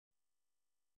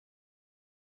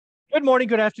Good morning,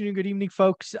 good afternoon, good evening,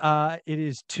 folks. It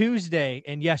is Tuesday,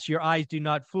 and yes, your eyes do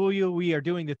not fool you. We are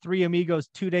doing the Three Amigos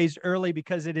 2 days early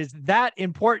because it is that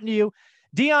important to you.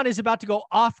 Dion is about to go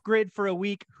off grid for a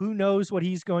week. Who knows what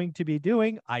he's going to be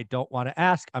doing? I don't want to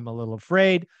ask. I'm a little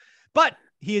afraid, but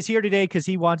he is here today because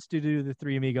he wants to do the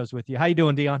Three Amigos with you. How you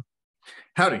doing, Dion?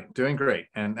 Howdy, doing great.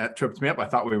 And that tripped me up. I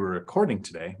thought we were recording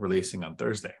today, releasing on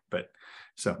Thursday, but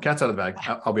so cat's out of the bag.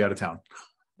 I'll be out of town.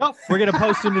 Nope, we're going to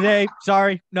post him today.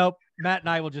 Sorry. Nope. Matt and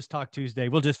I will just talk Tuesday.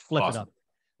 We'll just flip it Awesome. up.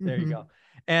 There you go.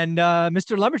 And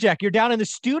Mr. Lumberjack, you're down in the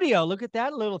studio. Look at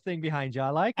that little thing behind you. I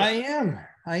like it.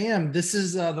 I am. This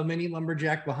is the mini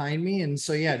lumberjack behind me, and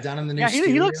so yeah, down in the new He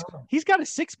studio. He's got a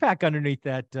six-pack underneath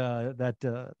that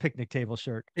picnic table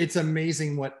shirt. It's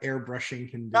amazing what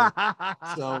airbrushing can do.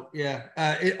 So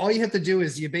yeah, all you have to do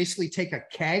is you basically take a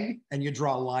keg and you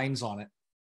draw lines on it.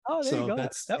 Oh, there you go.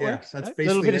 That works. That's basically a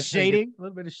little bit of shading.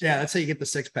 Yeah, that's how you get the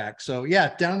six-pack. So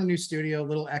yeah, down in the new studio, a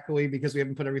little echoey because we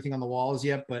haven't put everything on the walls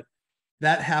yet, but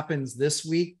that happens this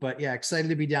week. But yeah, excited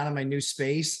to be down in my new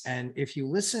space. And if you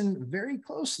listen very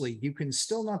closely, you can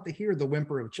still not hear the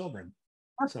whimper of children.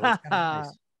 So it's kind of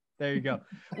nice. There you go.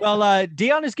 Well,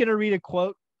 Dion is going to read a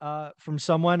quote from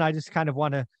someone. I just kind of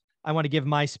want to give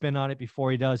my spin on it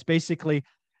before he does. Basically,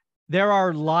 there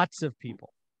are lots of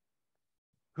people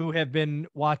who have been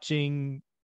watching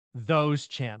those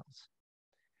channels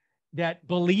that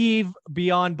believe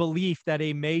beyond belief that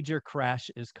a major crash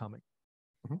is coming.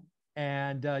 Mm-hmm.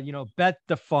 And, bet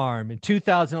the farm in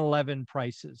 2011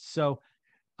 prices. So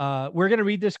we're going to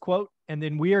read this quote, and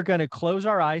then we are going to close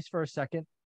our eyes for a second,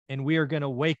 and we are going to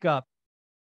wake up,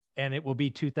 and it will be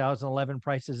 2011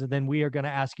 prices. And then we are going to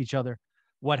ask each other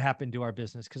what happened to our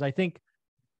business. Because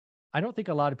I don't think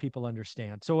a lot of people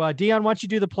understand. So Dion, why don't you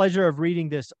do the pleasure of reading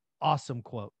this awesome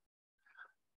quote?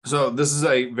 So this is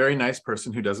a very nice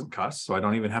person who doesn't cuss, so I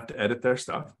don't even have to edit their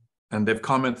stuff. And they've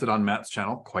commented on Matt's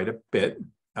channel quite a bit.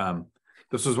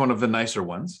 This was one of the nicer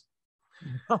ones.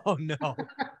 Oh, no.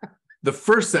 The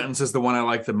first sentence is the one I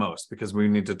like the most because we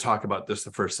need to talk about this,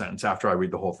 the first sentence, after I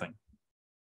read the whole thing.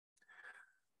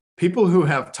 People who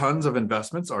have tons of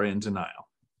investments are in denial.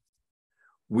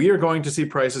 We are going to see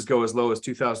prices go as low as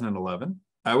 2011.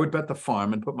 I would bet the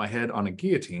farm and put my head on a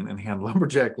guillotine and hand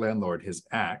lumberjack landlord his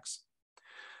axe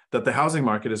that the housing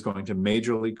market is going to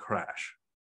majorly crash.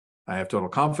 I have total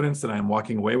confidence that I am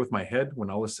walking away with my head when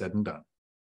all is said and done.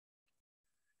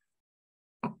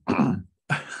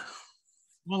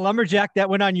 Well, Lumberjack, that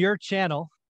went on your channel.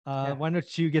 Why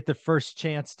don't you get the first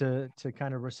chance to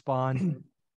kind of respond?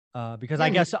 Because I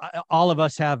guess all of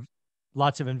us have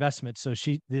lots of investments. So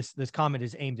this comment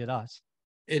is aimed at us.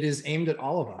 It is aimed at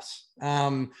all of us.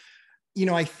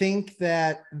 I think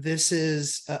that this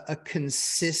is a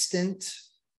consistent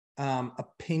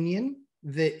opinion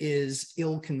that is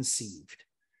ill-conceived.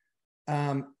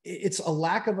 It's a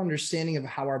lack of understanding of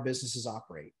how our businesses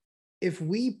operate. If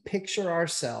we picture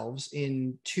ourselves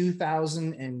in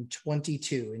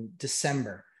 2022 in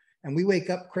December, and we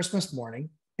wake up Christmas morning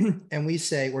and we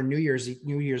say, or New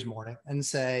Year's morning, and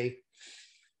say,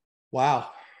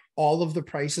 wow, all of the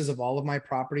prices of all of my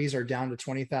properties are down to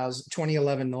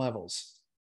 2011 levels.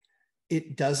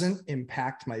 It doesn't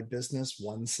impact my business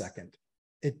 1 second.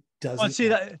 It doesn't. Well, see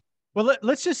that. Well,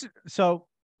 let's just,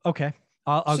 okay.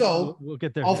 We'll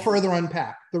get there. I'll further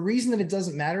unpack. The reason that it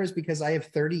doesn't matter is because I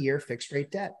have 30-year fixed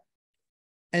rate debt.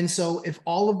 And so if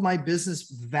all of my business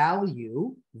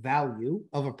value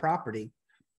of a property,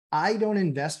 I don't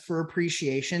invest for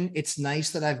appreciation. It's nice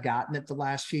that I've gotten it the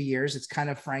last few years. It's kind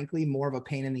of frankly more of a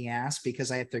pain in the ass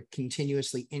because I have to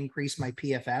continuously increase my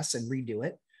PFS and redo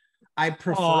it. I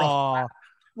prefer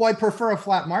a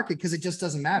flat market because it just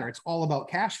doesn't matter. It's all about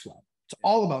cash flow. It's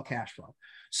all about cash flow.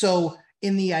 So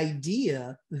in the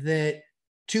idea that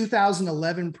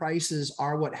 2011 prices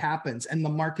are what happens and the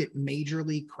market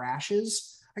majorly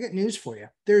crashes, I got news for you.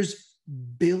 There's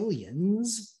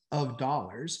billions of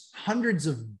dollars, hundreds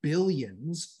of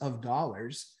billions of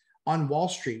dollars on Wall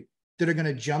Street that are going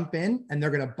to jump in and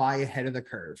they're going to buy ahead of the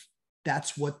curve.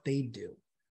 That's what they do.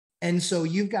 And so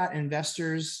you've got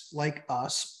investors like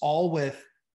us, all with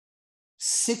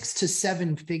 6 to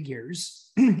 7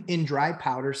 figures in dry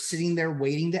powder, sitting there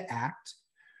waiting to act.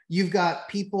 You've got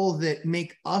people that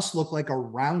make us look like a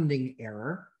rounding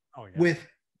error with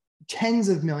tens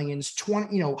of millions,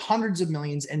 hundreds of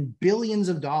millions and billions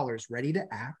of dollars ready to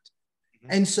act.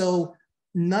 Mm-hmm. And so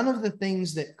none of the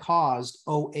things that caused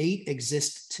 '08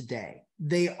 exist today.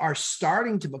 They are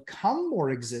starting to become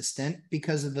more existent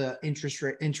because of the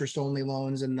interest only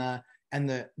loans and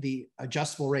the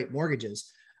adjustable rate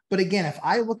mortgages. But again, if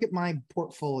I look at my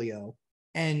portfolio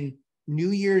and New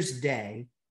Year's Day,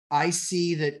 I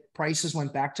see that prices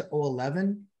went back to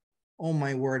 2011. Oh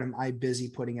my word, am I busy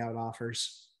putting out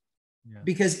offers? Yeah.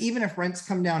 Because even if rents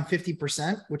come down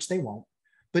 50%, which they won't,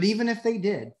 but even if they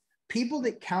did, people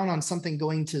that count on something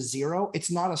going to zero,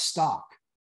 it's not a stock.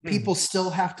 People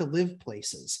still have to live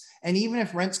places. And even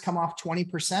if rents come off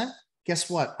 20%, guess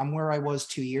what? I'm where I was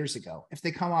 2 years ago. If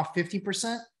they come off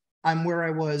 50%, I'm where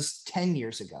I was 10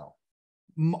 years ago.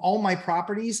 All my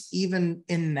properties, even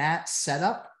in that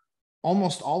setup,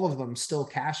 almost all of them still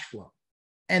cash flow.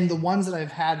 And the ones that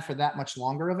I've had for that much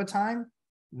longer of a time,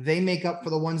 they make up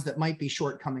for the ones that might be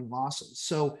shortcoming losses.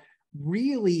 So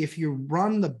really, if you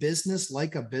run the business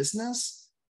like a business,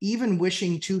 even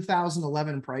wishing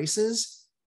 2011 prices,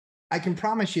 I can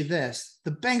promise you this,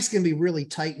 the bank's going to be really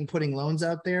tight in putting loans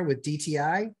out there with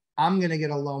DTI. I'm going to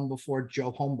get a loan before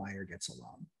Joe Homebuyer gets a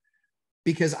loan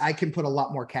because I can put a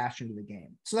lot more cash into the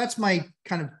game. So that's my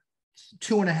kind of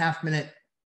 2.5 minute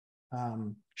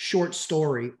short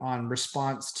story on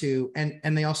response to,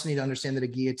 and they also need to understand that a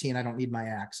guillotine, I don't need my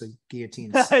axe. A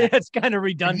guillotine's it's kind of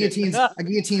redundant. A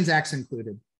guillotine's axe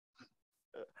included.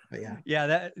 But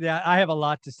yeah, I have a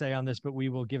lot to say on this, but we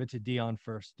will give it to Dion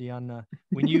first. Dion,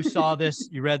 when you saw this,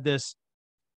 you read this,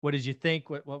 what did you think?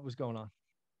 What was going on?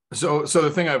 So the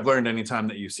thing I've learned anytime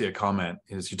that you see a comment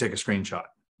is you take a screenshot,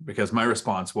 because my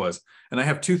response was, and I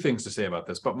have two things to say about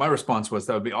this, but my response was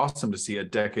that would be awesome to see a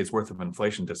decade's worth of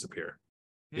inflation disappear.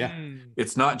 Yeah.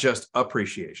 It's not just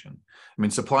appreciation. I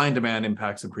mean, supply and demand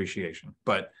impacts appreciation,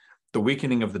 but the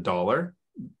weakening of the dollar,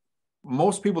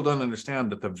 most people don't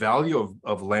understand that the value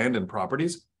of land and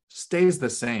properties stays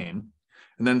the same.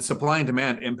 And then supply and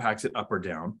demand impacts it up or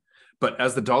down. But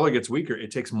as the dollar gets weaker,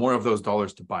 it takes more of those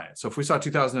dollars to buy it. So if we saw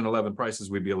 2011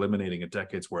 prices, we'd be eliminating a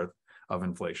decade's worth of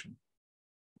inflation.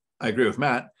 I agree with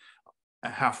Matt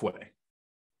halfway.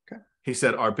 Okay. He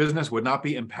said our business would not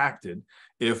be impacted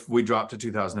if we dropped to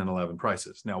 2011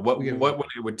 prices. Now, what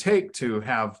it would take to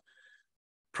have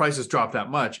prices drop that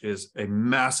much is a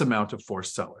mass amount of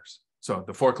forced sellers. So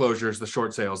the foreclosures, the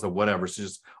short sales, the whatever, so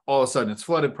just all of a sudden it's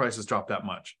flooded, prices drop that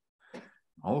much.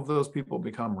 All of those people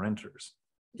become renters.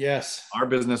 Yes. Our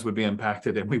business would be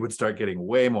impacted and we would start getting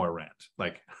way more rent.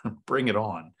 Like, bring it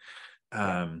on.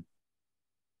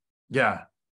 Yeah.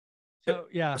 So,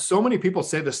 yeah. So many people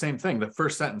say the same thing. The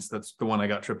first sentence, that's the one I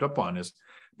got tripped up on, is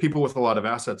people with a lot of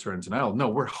assets are in denial. No,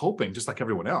 we're hoping just like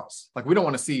everyone else. Like, we don't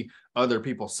want to see other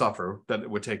people suffer that it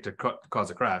would take to cause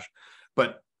a crash.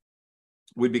 But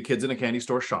we'd be kids in a candy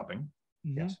store shopping.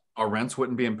 Yes. Our rents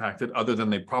wouldn't be impacted, other than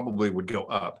they probably would go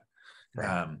up.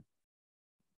 Right.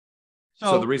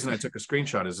 So the reason I took a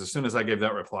screenshot is as soon as I gave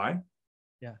that reply,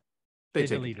 they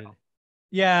deleted it.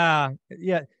 Yeah.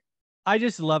 I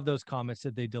just love those comments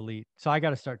that they delete. So I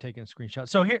got to start taking screenshots.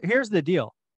 So here's the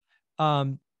deal.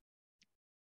 I've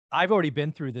already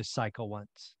been through this cycle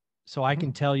once, so I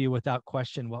can tell you without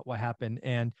question what happened.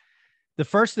 And the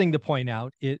first thing to point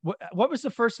out is what was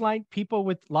the first line? People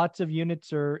with lots of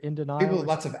units are in denial. People with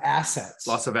lots of assets.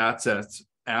 Lots of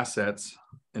assets,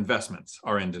 investments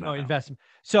are in denial. Oh, investment.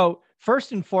 So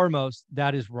first and foremost,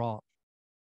 that is wrong.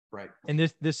 Right. And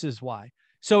this is why.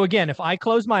 So again, if I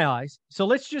close my eyes, so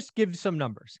let's just give some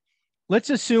numbers.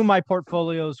 Let's assume my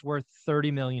portfolio is worth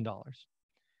 $30 million.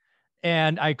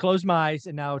 And I close my eyes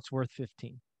and now it's worth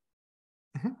 15.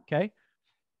 Okay.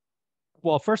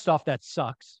 Well, first off, that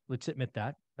sucks. Let's admit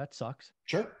that. That sucks.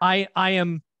 Sure. I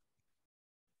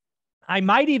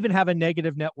might even have a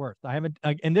negative net worth. I haven't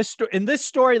in this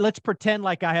story, let's pretend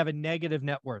like I have a negative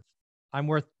net worth.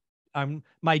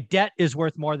 My debt is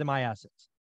worth more than my assets.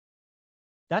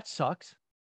 That sucks.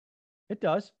 It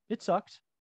does. It sucks.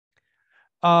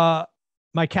 My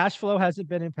cash flow hasn't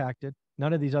been impacted.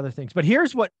 None of these other things. But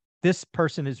here's what this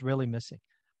person is really missing.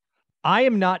 I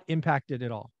am not impacted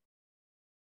at all.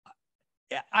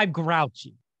 I'm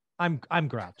grouchy. I'm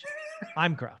grouchy.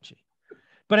 I'm grouchy.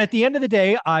 But at the end of the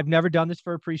day, I've never done this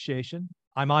for appreciation.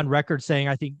 I'm on record saying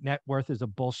I think net worth is a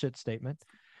bullshit statement.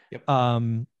 Yep.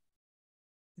 Who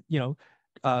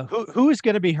is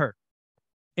going to be hurt?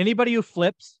 Anybody who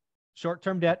flips,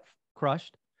 short-term debt,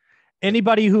 crushed.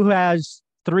 Anybody who has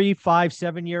 3, 5,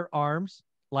 7-year arms,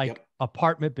 like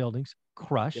apartment buildings,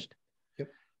 crushed. Yep.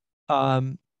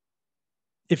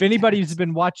 If anybody's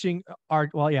been watching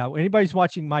anybody's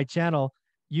watching my channel,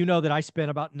 you know that I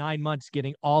spent about 9 months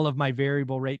getting all of my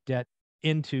variable rate debt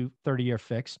into 30-year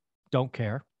fixed. Don't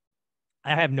care.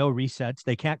 I have no resets.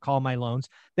 They can't call my loans.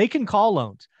 They can call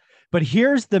loans. But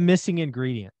here's the missing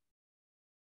ingredient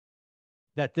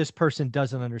that this person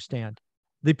doesn't understand.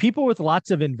 The people with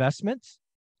lots of investments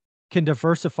can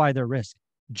diversify their risk.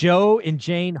 Joe and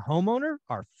Jane homeowner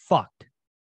are fucked.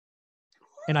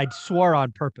 And I swore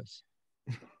on purpose.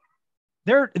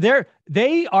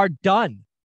 They are done.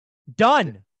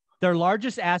 Done. Their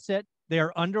largest asset, they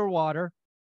are underwater.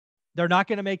 They're not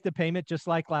going to make the payment just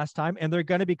like last time, and they're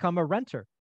going to become a renter.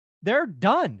 They're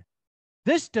done.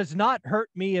 This does not hurt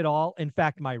me at all. In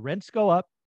fact, my rents go up.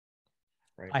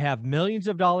 Right. I have millions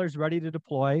of dollars ready to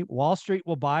deploy. Wall Street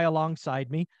will buy alongside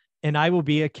me, and I will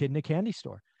be a kid in a candy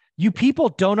store. You people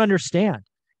don't understand.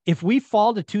 If we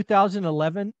fall to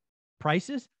 2011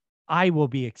 prices, I will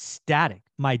be ecstatic.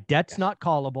 My debt's not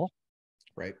callable.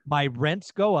 Right. My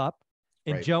rents go up,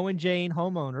 and Joe and Jane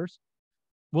homeowners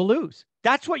will lose.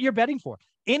 That's what you're betting for.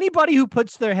 Anybody who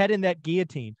puts their head in that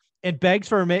guillotine and begs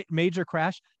for a major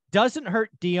crash doesn't hurt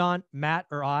Dion, Matt,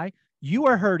 or I. You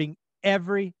are hurting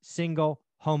every single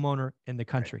homeowner in the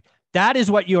country. Right. That is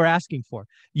what you are asking for.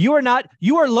 You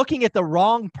are looking at the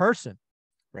wrong person.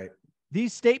 Right.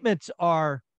 These statements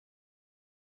are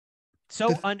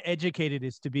so uneducated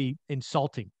as to be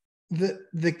insulting.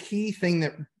 The key thing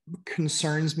that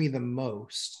concerns me the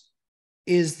most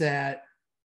is that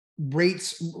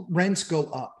rents go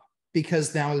up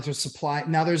because now there's a supply.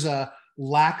 Now there's a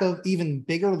even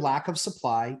bigger lack of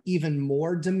supply, even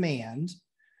more demand.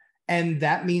 And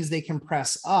that means they can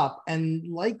press up, and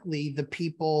likely the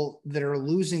people that are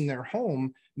losing their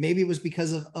home, maybe it was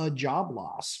because of a job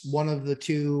loss. One of the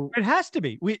two. It has to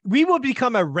be. We will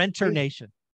become a renter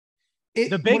nation.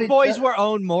 The big boys will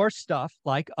own more stuff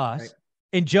like us. Right.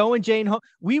 And Joe and Jane,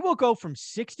 we will go from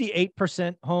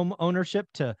 68% home ownership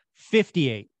to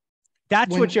 58%.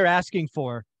 That's what you're asking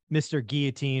for, Mr.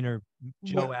 Guillotine or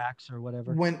Joe Axe or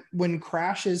whatever. When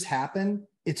crashes happen,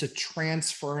 it's a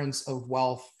transference of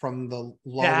wealth from the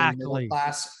lower and middle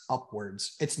class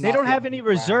upwards. They don't have any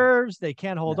reserves. They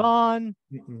can't hold on.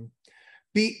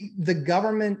 The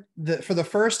government, for the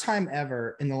first time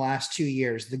ever in the last 2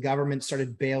 years, the government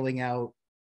started bailing out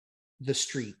the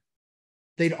street.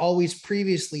 They'd always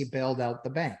previously bailed out the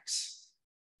banks.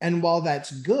 And while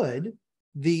that's good,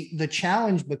 the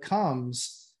challenge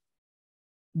becomes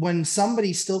when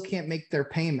somebody still can't make their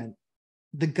payment,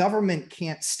 the government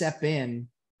can't step in.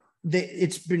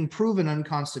 It's been proven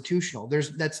unconstitutional.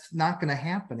 That's not going to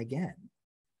happen again.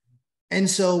 And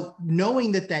so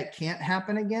knowing that can't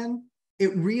happen again,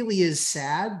 it really is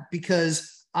sad,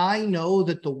 because I know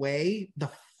that the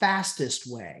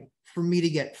fastest way for me to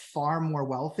get far more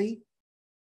wealthy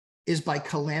is by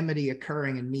calamity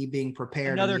occurring and me being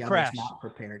prepared. Another and the crash. Others not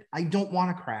prepared. I don't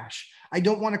want to crash. I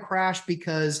don't want to crash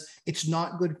because it's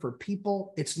not good for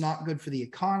people. It's not good for the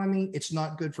economy. It's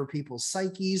not good for people's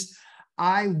psyches.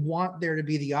 I want there to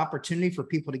be the opportunity for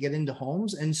people to get into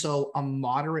homes. And so a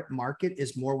moderate market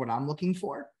is more what I'm looking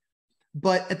for.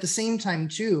 But at the same time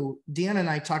too, Dion and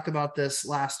I talked about this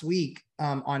last week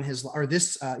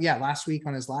last week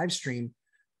on his live stream.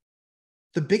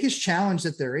 The biggest challenge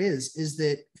that there is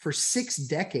that for 6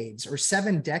 decades or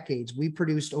 7 decades, we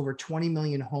produced over 20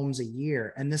 million homes a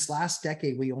year. And this last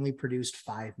decade, we only produced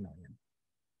 5 million.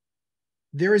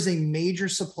 There is a major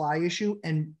supply issue.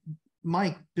 And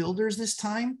Mike, builders this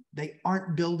time, they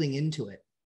aren't building into it.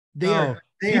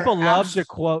 People love to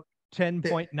quote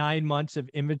 10.9 months of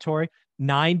inventory.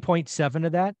 9.7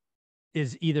 of that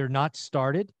is either not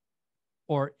started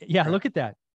or look at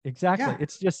that. Exactly.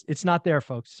 Yeah. It's not there,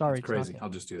 folks. Sorry. It's crazy. I'll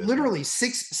just do that. Literally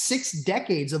six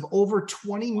decades of over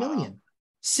 20 million,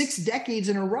 6 decades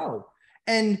in a row.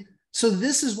 And so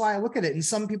this is why I look at it. And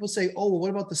some people say, oh, well, what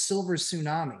about the silver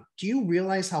tsunami? Do you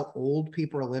realize how old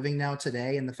people are living now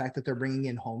today and the fact that they're bringing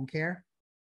in home care?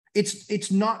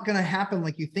 It's not going to happen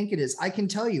like you think it is. I can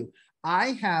tell you,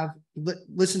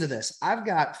 listen to this. I've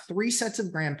got 3 sets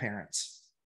of grandparents,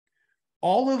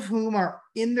 all of whom are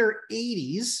in their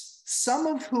 80s, some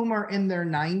of whom are in their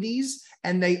 90s,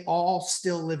 and they all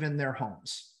still live in their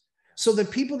homes. So the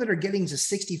people that are getting to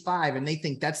 65 and they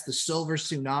think that's the silver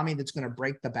tsunami that's going to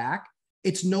break the back,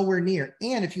 it's nowhere near.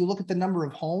 And if you look at the number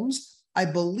of homes, I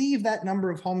believe that number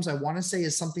of homes, I want to say,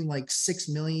 is something like 6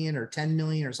 million or 10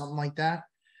 million or something like that.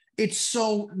 It's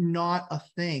so not a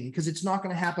thing, because it's not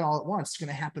going to happen all at once. It's going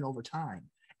to happen over time.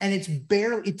 And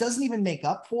it doesn't even make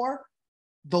up for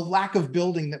the lack of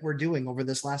building that we're doing over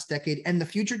this last decade and the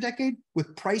future decade.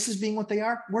 With prices being what they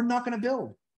are, we're not going to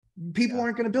build. People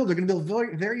aren't going to build. They're going to build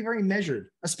very, very, very measured,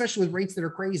 especially with rates that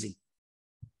are crazy.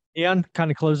 Ian,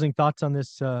 kind of closing thoughts on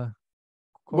this?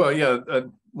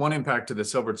 One impact to the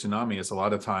silver tsunami is a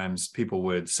lot of times people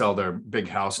would sell their big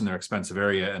house in their expensive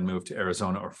area and move to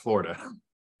Arizona or Florida.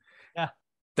 Yeah.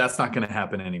 That's not going to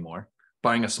happen anymore.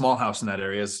 Buying a small house in that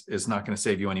area is not going to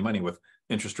save you any money with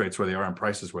interest rates where they are and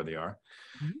prices where they are.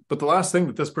 Mm-hmm. But the last thing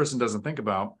that this person doesn't think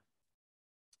about,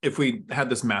 if we had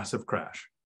this massive crash,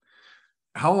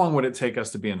 how long would it take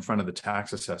us to be in front of the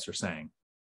tax assessor saying,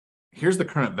 here's the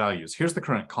current values. Here's the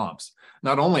current comps.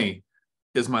 Not only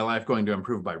is my life going to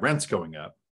improve by rents going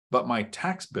up, but my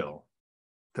tax bill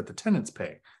that the tenants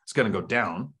pay is going to go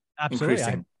down. Absolutely.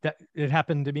 Increasing. It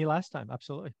happened to me last time.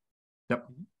 Absolutely. Yep.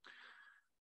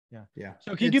 Yeah.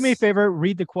 So can you do me a favor?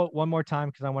 Read the quote one more time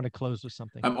because I want to close with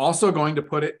something. I'm also going to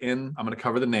put it in. I'm going to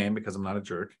cover the name because I'm not a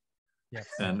jerk. Yes.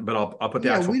 But I'll put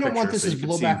the actual we don't want picture this so as you can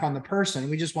blowback see. on the person.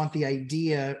 We just want the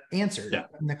idea answered Yeah.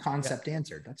 and the concept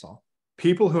answered. That's all.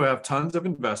 People who have tons of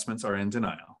investments are in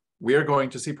denial. We are going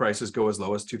to see prices go as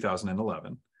low as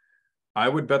 2011. I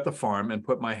would bet the farm and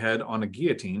put my head on a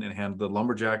guillotine and hand the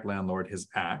lumberjack landlord his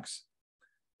axe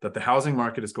that the housing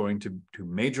market is going to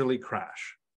majorly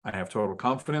crash. I have total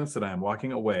confidence that I am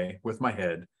walking away with my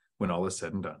head when all is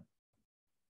said and done.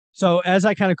 So as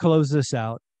I kind of close this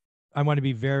out, I want to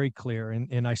be very clear,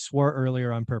 and I swore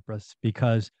earlier on purpose,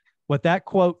 because what that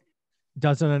quote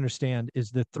doesn't understand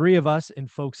is the three of us and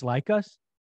folks like us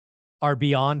are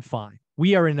beyond fine.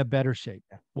 We are in a better shape.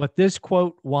 What this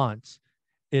quote wants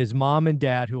is mom and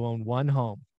dad who own one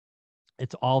home.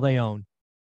 It's all they own.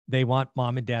 They want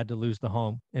mom and dad to lose the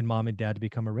home and mom and dad to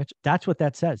become a rich. That's what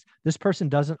that says. This person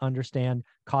doesn't understand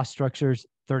cost structures,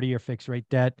 30-year fixed rate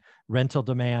debt, rental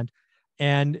demand.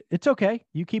 And it's okay.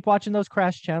 You keep watching those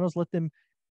crash channels, let them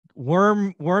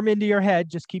worm into your head.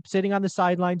 Just keep sitting on the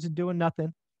sidelines and doing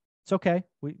nothing. It's okay.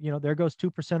 There goes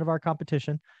 2% of our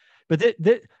competition. But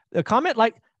the comment,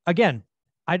 like, again,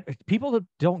 people that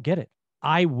don't get it.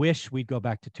 I wish we'd go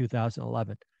back to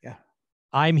 2011. Yeah.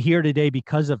 I'm here today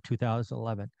because of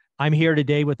 2011. I'm here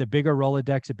today with a bigger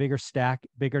Rolodex, a bigger stack,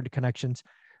 bigger connections.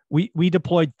 We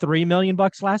deployed $3 million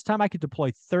last time. I could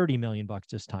deploy $30 million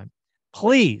this time.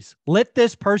 Please let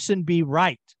this person be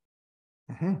right.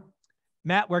 Mm-hmm.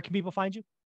 Matt, where can people find you?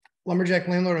 Lumberjack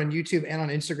Landlord on YouTube and on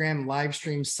Instagram, live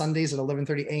stream Sundays at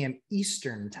 11:30 a.m.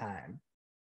 Eastern time.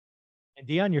 And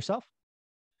Dion, yourself?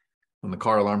 When the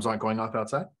car alarms aren't going off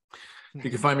outside. You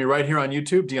can find me right here on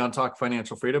YouTube, Dion Talk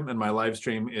Financial Freedom, and my live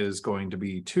stream is going to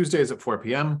be Tuesdays at 4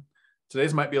 p.m.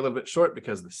 Today's might be a little bit short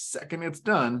because the second it's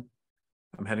done,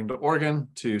 I'm heading to Oregon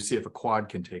to see if a quad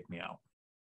can take me out.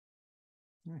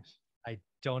 Nice. I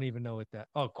don't even know what that.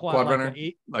 Oh, quad Quad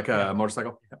like runner, a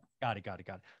motorcycle. Yeah. Got it.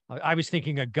 I was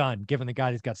thinking a gun, given the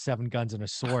guy that's got 7 guns and a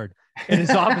sword in his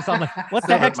office. I'm like, what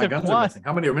the heck's my a guns quad? are missing.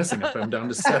 How many are missing if I'm down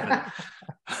to 7?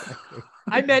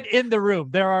 I meant in the room.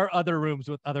 There are other rooms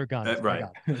with other guns. Right.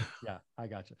 Yeah, I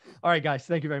got you. All right, guys.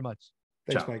 Thank you very much.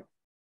 Thanks, Ciao. Mike.